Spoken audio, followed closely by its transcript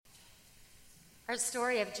Our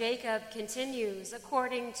story of Jacob continues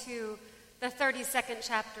according to the 32nd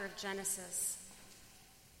chapter of Genesis.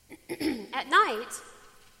 At night,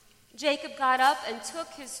 Jacob got up and took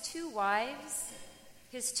his 2 wives,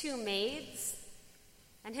 his 2 maids,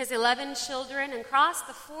 and his 11 children and crossed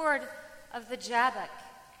the ford of the Jabbok.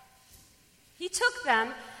 He took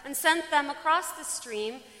them and sent them across the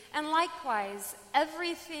stream, and likewise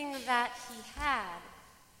everything that he had.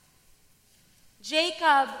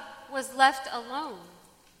 Jacob was left alone,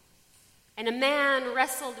 and a man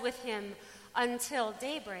wrestled with him until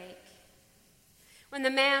daybreak. When the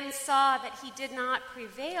man saw that he did not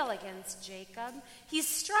prevail against Jacob, he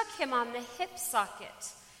struck him on the hip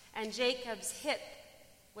socket, and Jacob's hip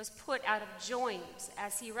was put out of joint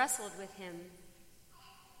as he wrestled with him.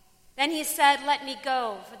 Then he said, "Let me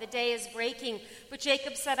go, for the day is breaking." But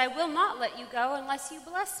Jacob said, "I will not let you go unless you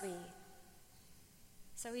bless me."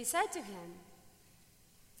 So he said to him,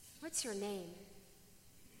 "What's your name?"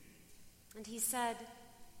 And he said,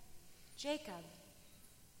 "Jacob."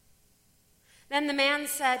 Then the man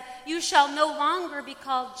said, "You shall no longer be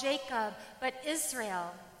called Jacob, but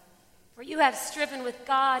Israel, for you have striven with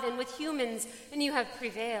God and with humans, and you have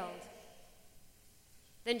prevailed."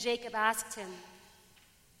 Then Jacob asked him,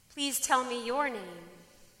 "Please tell me your name."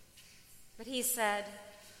 But he said,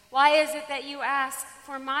 "Why is it that you ask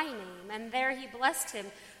for my name?" And there he blessed him.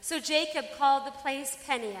 So Jacob called the place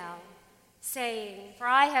Peniel, saying, "For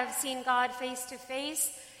I have seen God face to face,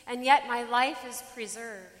 and yet my life is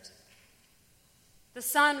preserved." The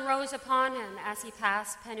sun rose upon him as he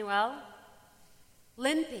passed Penuel,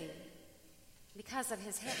 limping because of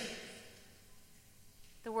his hip.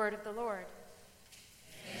 The word of the Lord.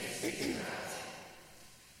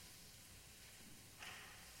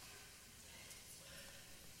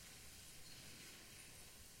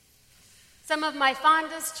 Some of my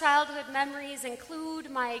fondest childhood memories include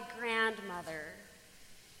my grandmother.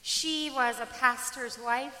 She was a pastor's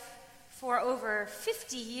wife for over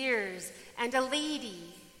 50 years and a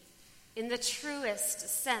lady in the truest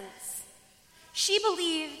sense. She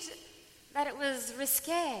believed that it was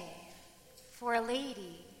risque for a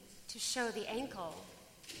lady to show the ankle.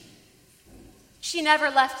 She never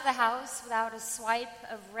left the house without a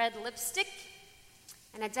swipe of red lipstick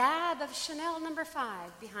and a dab of Chanel No.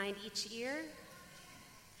 5 behind each ear.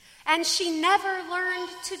 And she never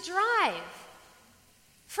learned to drive,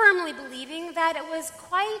 firmly believing that it was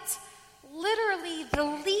quite literally the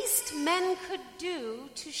least men could do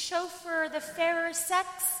to chauffeur the fairer sex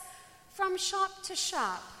from shop to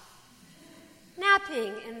shop,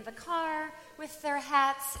 napping in the car with their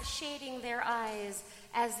hats shading their eyes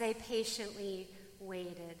as they patiently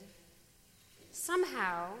waited.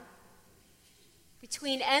 Somehow,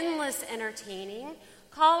 between endless entertaining,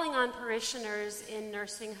 calling on parishioners in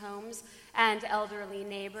nursing homes and elderly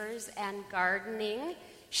neighbors, and gardening,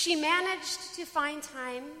 she managed to find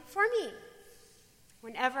time for me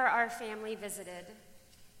whenever our family visited.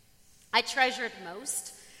 I treasured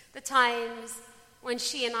most the times when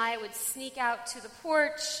she and I would sneak out to the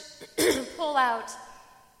porch, pull out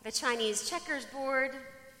the Chinese checkers board,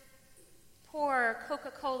 pour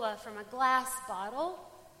Coca-Cola from a glass bottle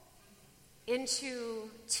into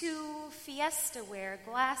 2 Fiesta-ware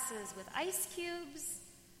glasses with ice cubes,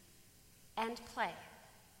 and play.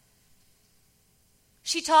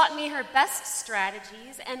 She taught me her best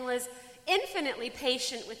strategies and was infinitely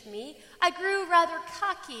patient with me. I grew rather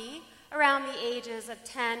cocky around the ages of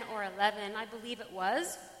 10 or 11, I believe it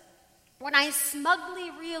was, when I smugly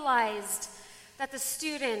realized that the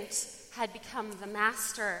student had become the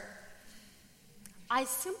master. I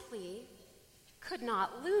simply could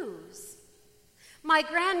not lose. My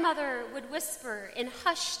grandmother would whisper in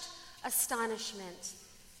hushed astonishment,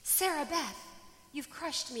 "Sarah Beth, you've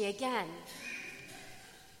crushed me again."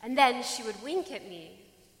 And then she would wink at me.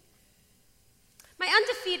 My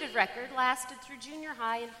undefeated record lasted through junior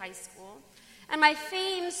high and high school, and my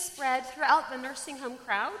fame spread throughout the nursing home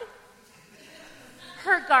crowd,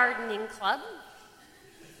 her gardening club,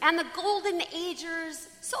 and the Golden Agers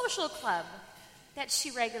social club that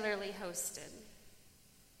she regularly hosted.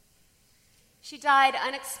 She died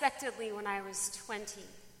unexpectedly when I was 20,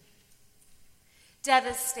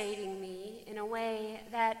 devastating me in a way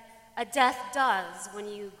that a death does when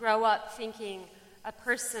you grow up thinking a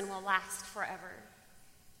person will last forever.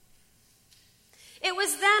 It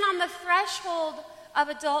was then on the threshold of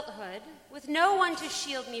adulthood, with no one to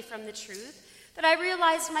shield me from the truth, that I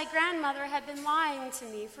realized my grandmother had been lying to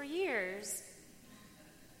me for years.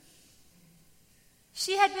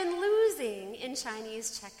 She had been losing in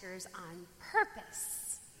Chinese checkers on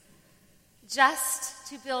purpose, just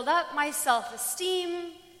to build up my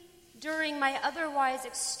self-esteem, during my otherwise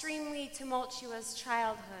extremely tumultuous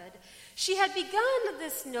childhood, she had begun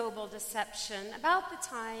this noble deception about the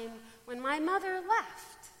time when my mother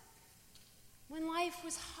left, when life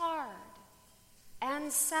was hard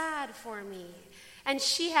and sad for me, and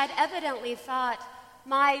she had evidently thought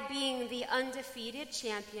my being the undefeated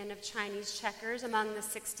champion of Chinese checkers among the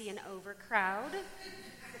 60 and over crowd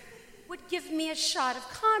would give me a shot of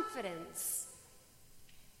confidence.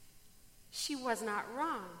 She was not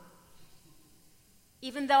wrong.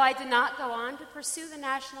 Even though I did not go on to pursue the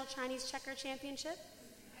National Chinese Checker Championship,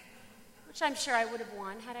 which I'm sure I would have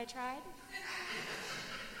won had I tried.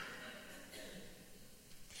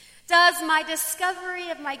 Does my discovery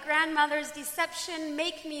of my grandmother's deception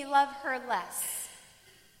make me love her less?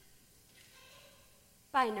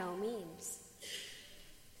 By no means.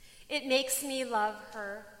 It makes me love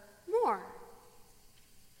her more.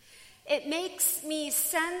 It makes me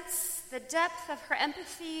sense the depth of her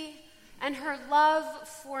empathy and her love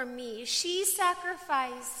for me. She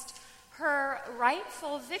sacrificed her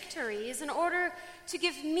rightful victories in order to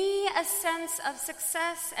give me a sense of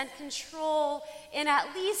success and control in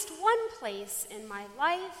at least one place in my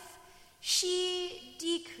life. She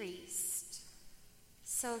decreased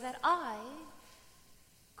so that I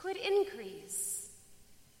could increase.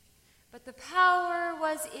 But the power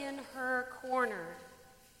was in her corner.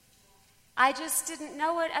 I just didn't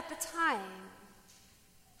know it at the time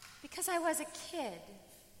because I was a kid.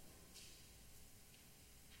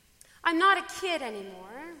 I'm not a kid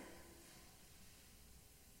anymore.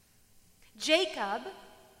 Jacob,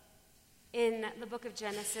 in the book of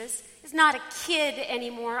Genesis, is not a kid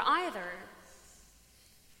anymore either.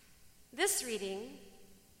 This reading,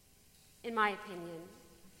 in my opinion,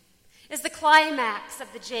 is the climax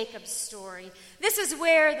of the Jacob story. This is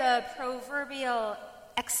where the proverbial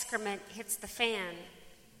excrement hits the fan,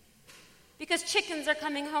 because chickens are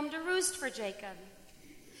coming home to roost for Jacob.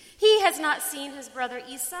 He has not seen his brother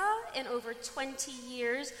Esau in over 20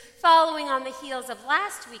 years. Following on the heels of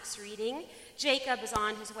last week's reading, Jacob is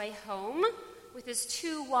on his way home with his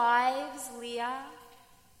 2 wives, Leah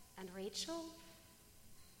and Rachel,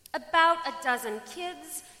 about a dozen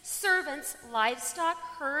kids, servants, livestock,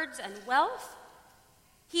 herds, and wealth.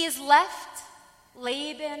 He has left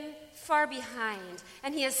Laban far behind,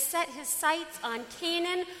 and he has set his sights on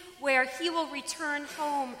Canaan, where he will return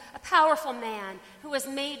home a powerful man who has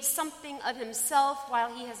made something of himself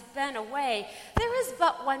while he has been away. There is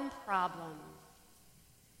but one problem.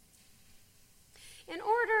 In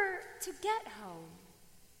order to get home,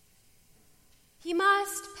 he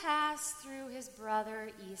must pass through his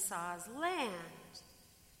brother Esau's land.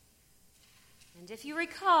 And if you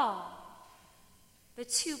recall, the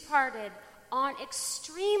two parted on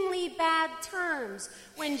extremely bad terms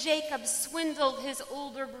when Jacob swindled his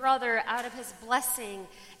older brother out of his blessing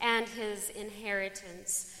and his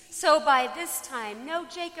inheritance. So by this time, no,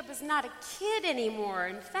 Jacob is not a kid anymore.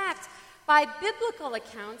 In fact, by biblical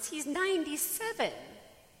accounts, he's 97.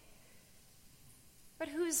 But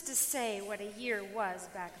who's to say what a year was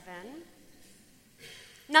back then?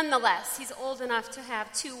 Nonetheless, he's old enough to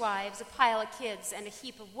have 2 wives, a pile of kids, and a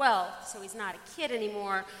heap of wealth, so he's not a kid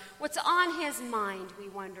anymore. What's on his mind, we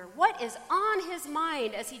wonder? What is on his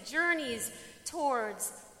mind as he journeys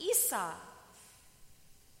towards Esau?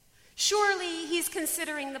 Surely he's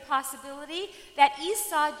considering the possibility that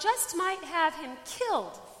Esau just might have him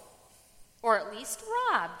killed, or at least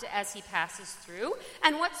robbed as he passes through.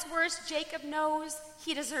 And what's worse, Jacob knows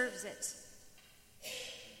he deserves it.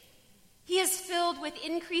 He is filled with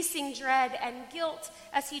increasing dread and guilt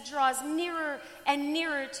as he draws nearer and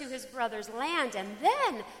nearer to his brother's land. And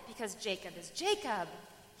then, because Jacob is Jacob,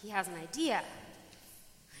 he has an idea.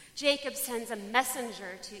 Jacob sends a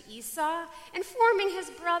messenger to Esau, informing his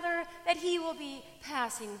brother that he will be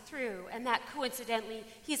passing through, and that coincidentally,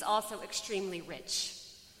 he's also extremely rich.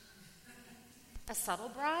 A subtle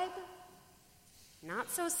bribe? Not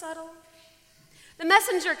so subtle. The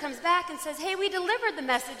messenger comes back and says, hey, we delivered the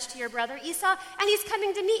message to your brother Esau, and he's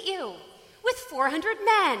coming to meet you with 400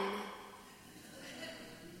 men.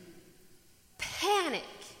 Panic,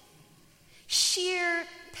 sheer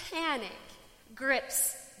panic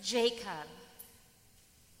grips Jacob.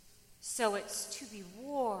 So it's to be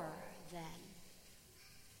war then,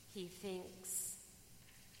 he thinks.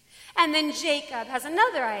 And then Jacob has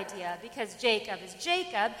another idea, because Jacob is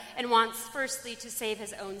Jacob and wants firstly to save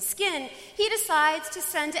his own skin. He decides to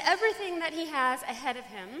send everything that he has ahead of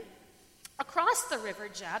him across the river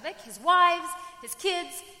Jabbok, his wives, his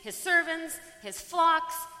kids, his servants, his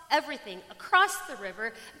flocks, everything across the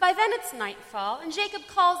river. By then it's nightfall, and Jacob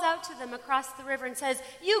calls out to them across the river and says,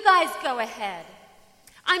 you guys go ahead.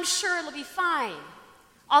 I'm sure it'll be fine.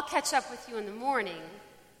 I'll catch up with you in the morning.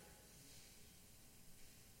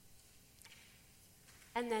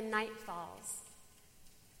 And then night falls.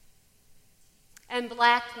 And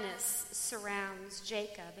blackness surrounds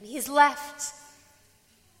Jacob, and he's left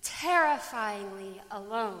terrifyingly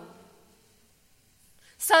alone.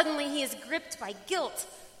 Suddenly he is gripped by guilt.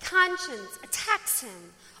 Conscience attacks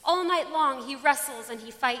him. All night long he wrestles and he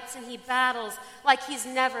fights and he battles like he's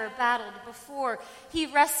never battled before. He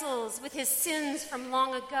wrestles with his sins from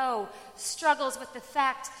long ago, struggles with the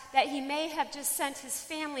fact that he may have just sent his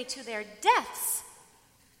family to their deaths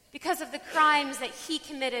because of the crimes that he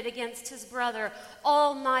committed against his brother.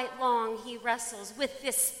 All night long he wrestles with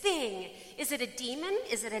this thing. Is it a demon?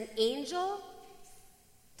 Is it an angel?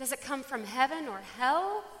 Does it come from heaven or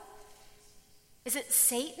hell? Is it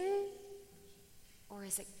Satan? Or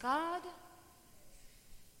is it God?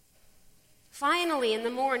 Finally, in the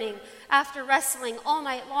morning, after wrestling all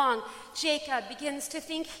night long, Jacob begins to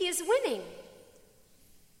think he is winning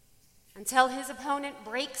until his opponent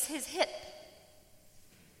breaks his hip.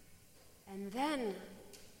 And then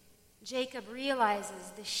Jacob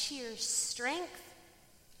realizes the sheer strength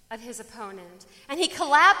of his opponent, and he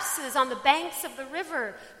collapses on the banks of the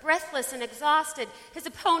river, breathless and exhausted. His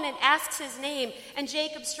opponent asks his name, and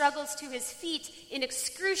Jacob struggles to his feet in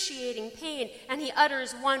excruciating pain, and he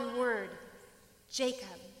utters one word, Jacob.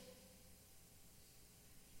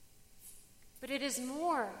 But it is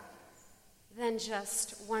more than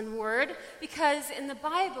just one word, because in the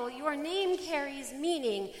Bible, your name carries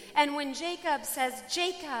meaning, and when Jacob says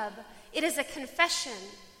Jacob, it is a confession,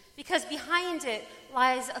 because behind it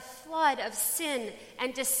lies a flood of sin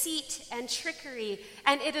and deceit and trickery,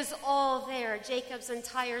 and it is all there, Jacob's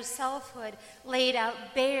entire selfhood laid out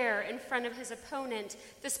bare in front of his opponent,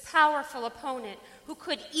 this powerful opponent who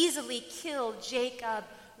could easily kill Jacob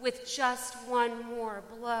with just one more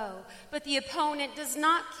blow. But the opponent does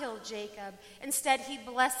not kill Jacob. Instead, he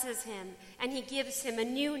blesses him, and he gives him a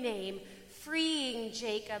new name, freeing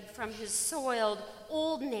Jacob from his soiled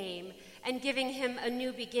old name and giving him a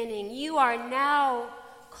new beginning. You are now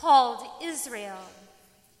called Israel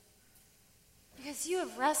because you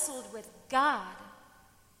have wrestled with God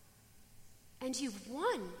and you've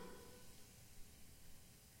won.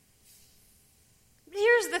 But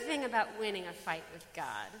here's the thing about winning a fight with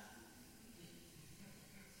God.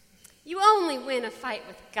 You only win a fight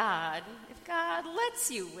with God if God lets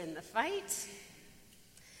you win the fight.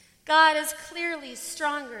 God is clearly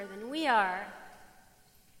stronger than we are.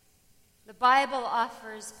 The Bible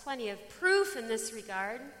offers plenty of proof in this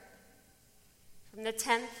regard. From the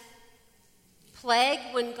 10th plague,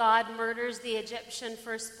 when God murders the Egyptian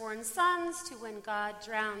firstborn sons, to when God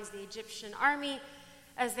drowns the Egyptian army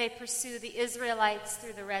as they pursue the Israelites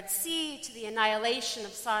through the Red Sea, to the annihilation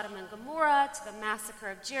of Sodom and Gomorrah, to the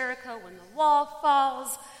massacre of Jericho when the wall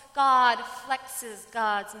falls, God flexes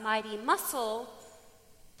God's mighty muscle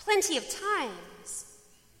plenty of times.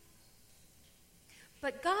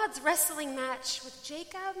 But God's wrestling match with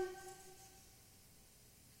Jacob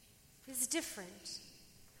is different.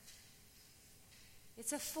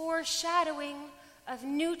 It's a foreshadowing of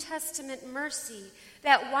New Testament mercy,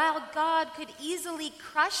 that while God could easily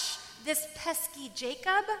crush this pesky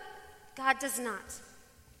Jacob, God does not.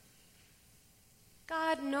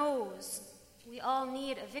 God knows we all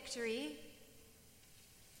need a victory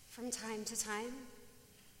from time to time,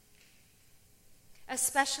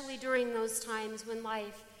 especially during those times when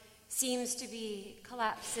life seems to be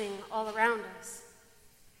collapsing all around us.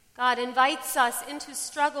 God invites us into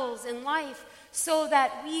struggles in life so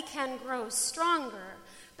that we can grow stronger.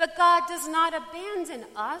 But God does not abandon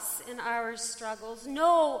us in our struggles.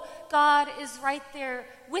 No, God is right there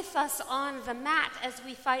with us on the mat as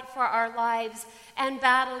we fight for our lives and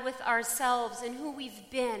battle with ourselves and who we've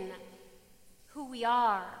been, who we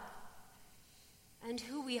are, and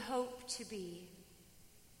who we hope to be.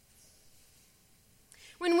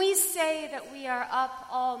 When we say that we are up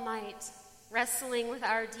all night wrestling with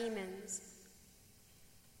our demons,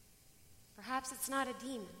 perhaps it's not a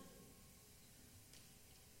demon.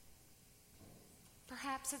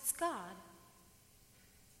 Perhaps it's God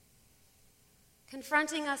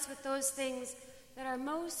confronting us with those things that are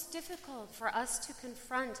most difficult for us to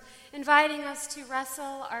confront, inviting us to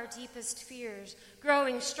wrestle our deepest fears,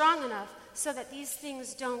 growing strong enough so that these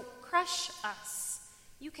things don't crush us.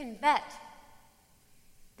 You can bet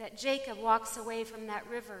that Jacob walks away from that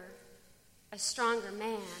river a stronger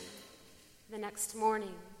man the next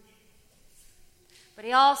morning. But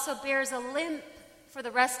he also bears a limp for the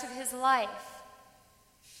rest of his life.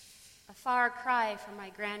 A far cry from my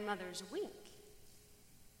grandmother's wink,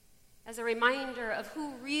 as a reminder of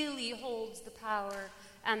who really holds the power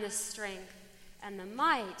and the strength and the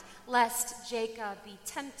might, lest Jacob be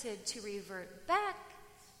tempted to revert back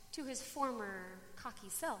to his former cocky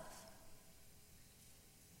self.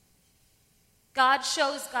 God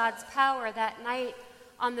shows God's power that night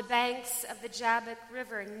on the banks of the Jabbok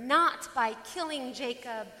River, not by killing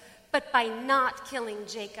Jacob, but by not killing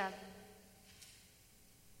Jacob.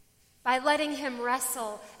 By letting him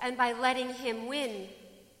wrestle and by letting him win.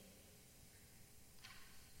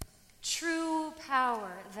 True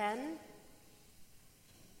power, then,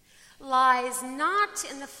 lies not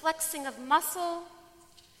in the flexing of muscle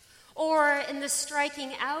or in the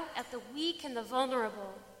striking out at the weak and the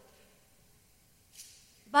vulnerable,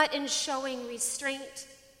 but in showing restraint,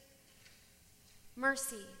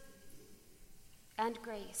 mercy, and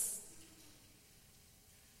grace.